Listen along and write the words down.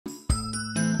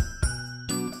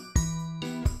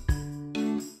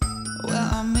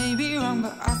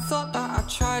thought that I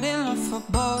tried enough for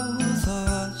both of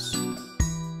us, and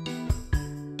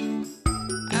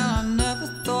I never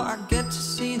thought I'd get to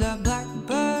see that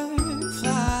blackbird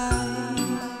fly.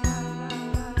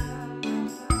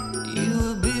 You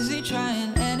were busy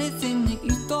trying anything that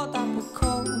you thought that would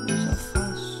cause a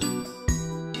fuss,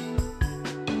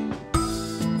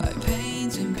 like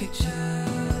painting pictures,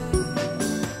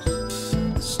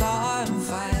 starting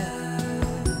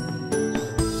fires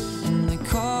in the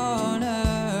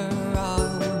corner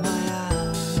of my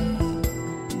eye,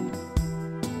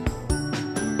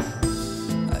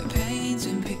 like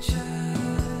painting pictures,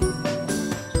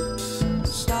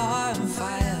 starting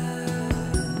fires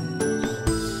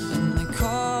in the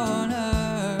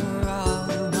corner of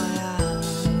my eye.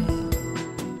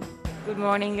 Good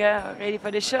morning, ready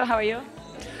for the show? How are you?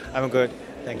 I'm good,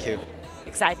 thank you.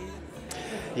 Excited?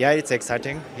 Yeah, it's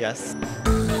exciting, yes.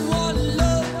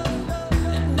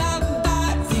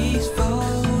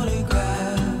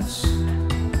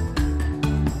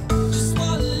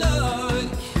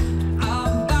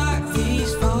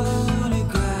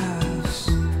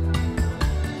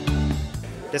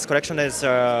 This collection is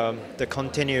the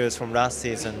continuous from last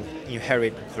season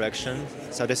inherit collection.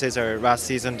 So this is our last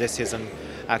season, this season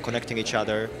are connecting each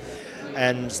other.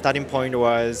 And starting point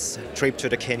was trip to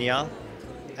the Kenya.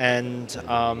 And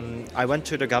I went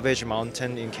to the Garbage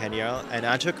Mountain in Kenya and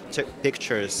I took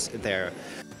pictures there.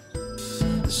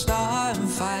 Starting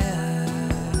fires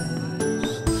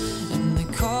in the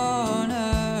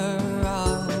corner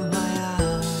of my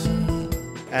eye.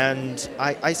 And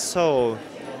I saw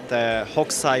the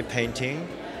Hokusai painting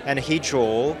and he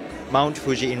drew Mount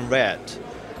Fuji in red.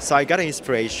 So I got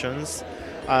inspirations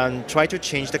and tried to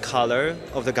change the color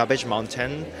of the Garbage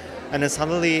Mountain, and then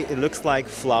suddenly it looks like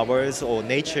flowers or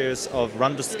natures of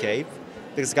landscape,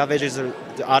 because garbage is the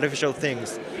artificial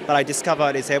things, but I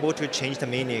discovered it's able to change the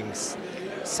meanings.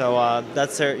 So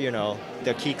that's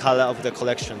the key color of the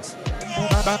collections.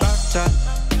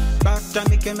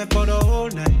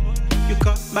 You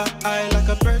caught my eye like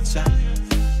a bird's eye.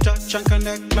 Touch and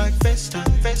connect like FaceTime.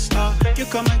 You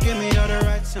come and give me all the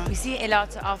right sign. We see a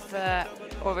lot of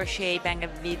overshape and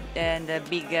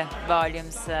big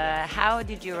volumes. How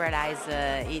did you realize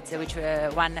it? Which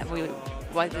one?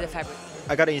 What is the fabric?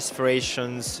 I got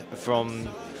inspirations from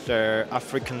the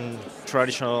African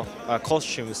traditional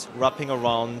costumes wrapping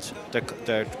around the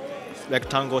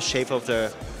rectangle shape of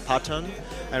the pattern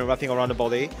and wrapping around the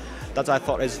body. That I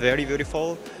thought is very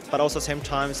beautiful, but also same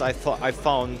times I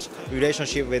found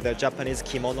relationship with the Japanese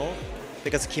kimono,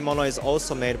 because kimono is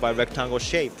also made by rectangle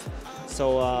shape.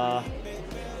 So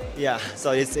yeah,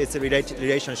 so it's a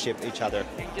relationship each other.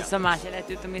 Thank you so much. È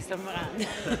tutto Mr. Morandi.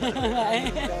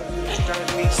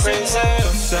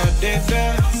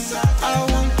 I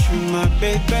want you, my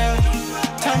baby.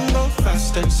 Tango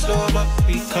fast and slow, but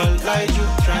we collide. You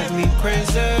drive me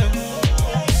crazy.